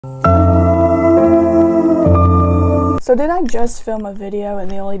So did I just film a video and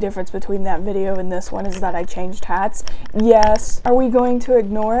the only difference between that video and this one is that I changed hats? Yes. Are we going to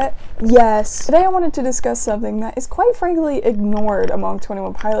ignore it? Yes. Today I wanted to discuss something that is quite frankly ignored among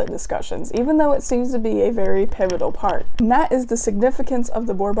 21 Pilot discussions, even though it seems to be a very pivotal part. And that is the significance of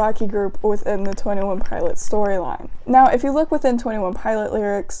the Bourbaki group within the 21 Pilot storyline. Now, if you look within 21 Pilot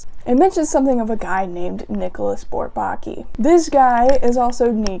lyrics, it mentions something of a guy named Nicholas Bourbaki. This guy is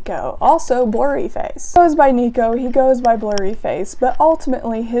also Nico, also Blurryface. He goes by Nico, he goes by Blurryface, but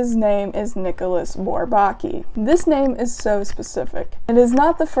ultimately his name is Nicholas Bourbaki. This name is so specific. It is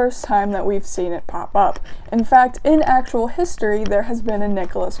not the first time that we've seen it pop up. In fact, in actual history, there has been a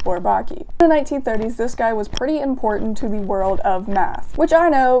Nicholas Bourbaki. In the 1930s, this guy was pretty important to the world of math, which I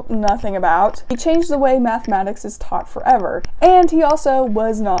know nothing about. He changed the way mathematics is taught forever, and he also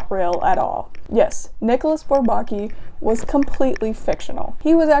was not real at all. Yes, Nicholas Bourbaki was completely fictional.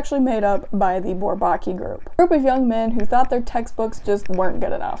 He was actually made up by the Bourbaki group, a group of young men who thought their textbooks just weren't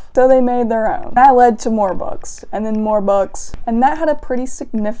good enough. So they made their own. That led to more books, and then more books, and that had a pretty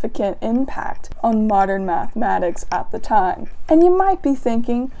significant impact on modern mathematics at the time. And you might be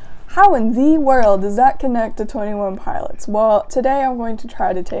thinking, how in the world does that connect to 21 Pilots? Well, today I'm going to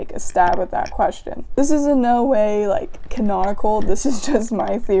try to take a stab at that question. This is in no way like canonical, this is just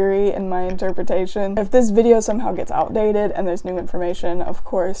my theory and my interpretation. If this video somehow gets outdated and there's new information, of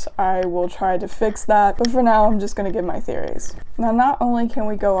course I will try to fix that, but for now I'm just going to give my theories. Now, not only can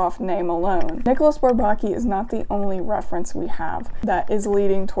we go off name alone, Nicholas Bourbaki is not the only reference we have that is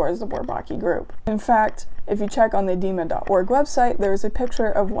leading towards the Bourbaki group. In fact, if you check on the dema.org website, there is a picture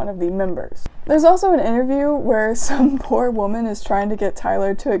of one of the members. There's also an interview where some poor woman is trying to get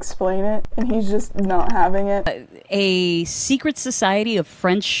Tyler to explain it, and he's just not having it. A secret society of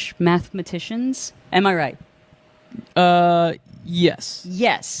French mathematicians? Am I right? Yes.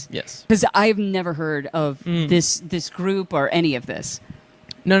 Yes. Yes. Because I've never heard of this group or any of this.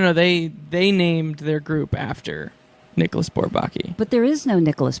 No, they named their group after Nicholas Bourbaki. But there is no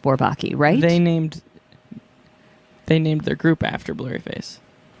Nicholas Bourbaki, right? They named their group after Blurryface.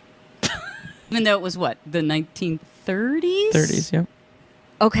 Even though it was what, the 1930s? 30s, yep.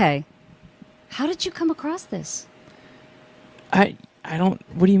 Okay. How did you come across this? I don't,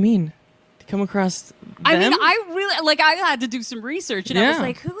 what do you mean? To come across them? I mean, I really, like, I had to do some research, and I was Yeah.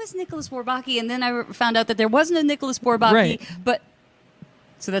 like, who is Nicholas Bourbaki? And then I found out that there wasn't a Nicholas Bourbaki, Right. but,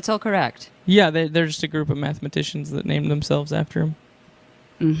 so that's all correct. Yeah, they're just a group of mathematicians that named themselves after him.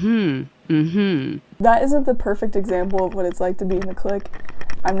 That isn't the perfect example of what it's like to be in the clique.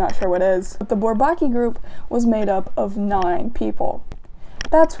 I'm not sure what is. But the Bourbaki group was made up of 9 people.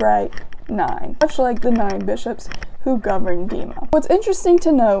 That's right, 9. Much like the 9 bishops who governed Dema. What's interesting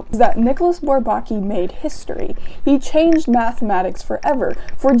to note is that Nicholas Bourbaki made history. He changed mathematics forever,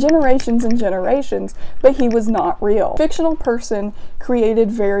 for generations and generations, but he was not real. A fictional person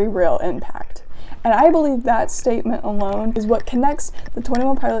created very real impact. And I believe that statement alone is what connects the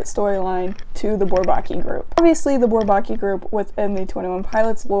 21 Pilot storyline to the Bourbaki group. Obviously, the Bourbaki group within the 21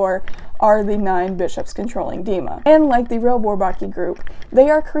 Pilots lore are the 9 bishops controlling Dema. And like the real Bourbaki group, they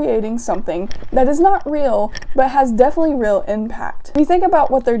are creating something that is not real, but has definitely real impact. When you think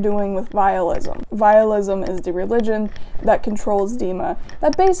about what they're doing with Vialism. Vialism is the religion that controls Dema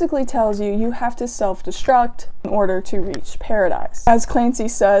that basically tells you you have to self-destruct in order to reach paradise. As Clancy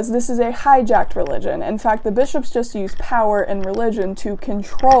says, this is a hijacked religion. In fact, the bishops just use power and religion to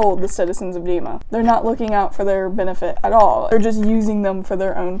control the citizens of Dema. They're not looking out for their benefit at all. They're just using them for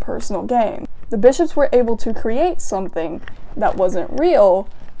their own personal gain. The bishops were able to create something that wasn't real,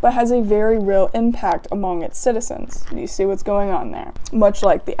 but has a very real impact among its citizens. You see what's going on there? Much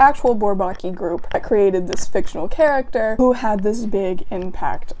like the actual Bourbaki group that created this fictional character who had this big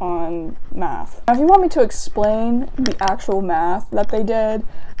impact on math. Now, if you want me to explain the actual math that they did,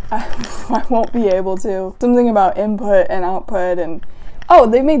 I won't be able to. Something about input and output and oh,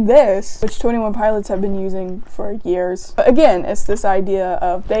 they made this, which 21 Pilots have been using for years. But again, it's this idea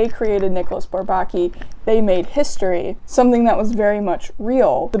of they created Nicholas Bourbaki, they made history, something that was very much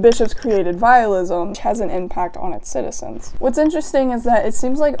real. The bishops created Vialism, which has an impact on its citizens. What's interesting is that it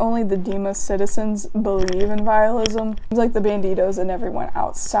seems like only the Dema citizens believe in Vialism. It seems like the Banditos and everyone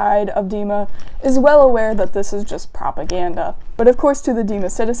outside of Dema is well aware that this is just propaganda. But of course, to the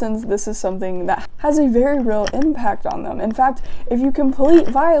Dema citizens, this is something that has a very real impact on them. In fact, if you complete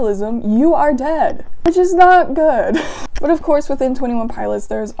Vialism, you are dead, which is not good. But of course, within 21 Pilots,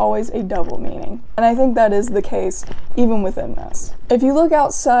 there's always a double meaning. And I think that is the case even within this. If you look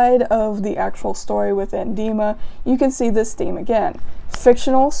outside of the actual story within Dema, you can see this theme again.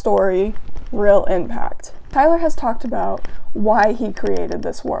 Fictional story, real impact. Tyler has talked about why he created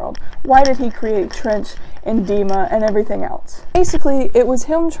this world. Why did he create Trench and Dima and everything else? Basically, it was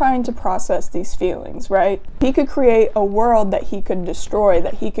him trying to process these feelings, right? He could create a world that he could destroy,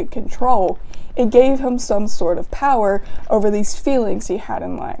 that he could control. It gave him some sort of power over these feelings he had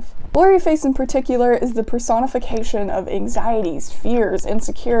in life. Blurryface in particular is the personification of anxieties, fears,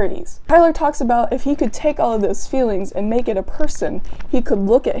 insecurities. Tyler talks about if he could take all of those feelings and make it a person, he could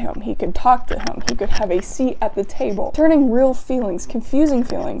look at him, he could talk to him, he could have a seat at the table. Turning real feelings, confusing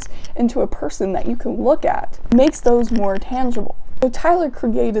feelings, into a person that you can look at makes those more tangible. So Tyler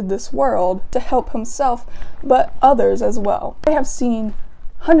created this world to help himself, but others as well. I have seen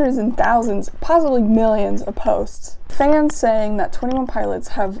hundreds and thousands, possibly millions of posts. Fans saying that 21 Pilots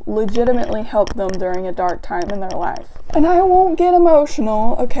have legitimately helped them during a dark time in their life. And I won't get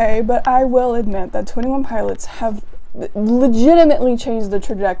emotional, okay, but I will admit that 21 Pilots have legitimately changed the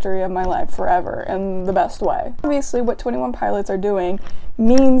trajectory of my life forever in the best way. Obviously, what 21 Pilots are doing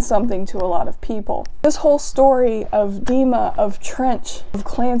means something to a lot of people. This whole story of Dima, of Trench, of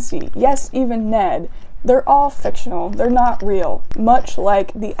Clancy, yes, even Ned, they're all fictional, they're not real, much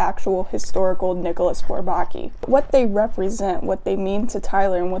like the actual historical Nicholas Bourbaki. What they represent, what they mean to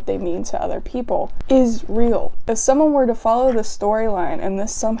Tyler and what they mean to other people is real. If someone were to follow the storyline and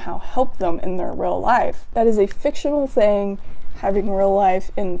this somehow helped them in their real life, that is a fictional thing having real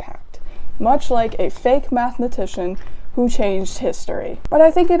life impact, much like a fake mathematician who changed history. But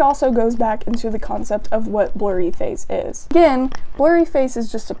I think it also goes back into the concept of what Blurryface is. Again, Blurryface is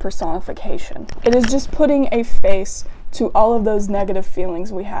just a personification. It is just putting a face to all of those negative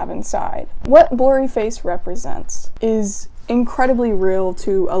feelings we have inside. What Blurryface represents is incredibly real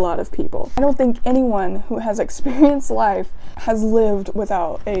to a lot of people. I don't think anyone who has experienced life has lived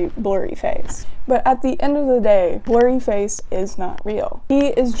without a blurry face. But at the end of the day, Blurryface is not real. He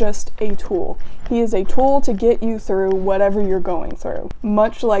is just a tool. He is a tool to get you through whatever you're going through.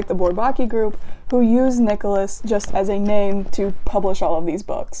 Much like the Bourbaki group, who used Nicholas just as a name to publish all of these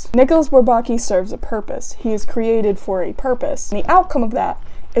books. Nicholas Bourbaki serves a purpose. He is created for a purpose. And the outcome of that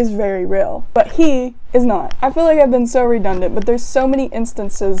is very real, but he is not. I feel like I've been so redundant, but there's so many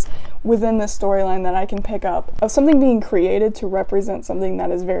instances within this storyline that I can pick up of something being created to represent something that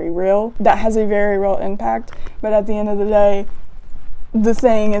is very real, that has a very real impact, but at the end of the day, the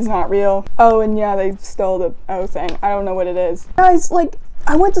thing is not real. Oh, and yeah, they stole the O thing. I don't know what it is. Guys, like,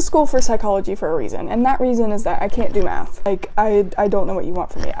 I went to school for psychology for a reason, and that reason is that I can't do math. Like, I don't know what you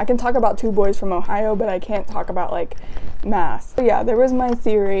want from me. I can talk about two boys from Ohio, but I can't talk about, like, math. So yeah, there was my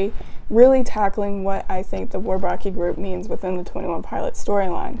theory, really tackling what I think the Bourbaki group means within the 21 Pilots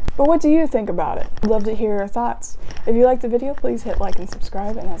storyline. But what do you think about it? I'd love to hear your thoughts. If you liked the video, please hit like and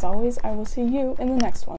subscribe, and as always, I will see you in the next one.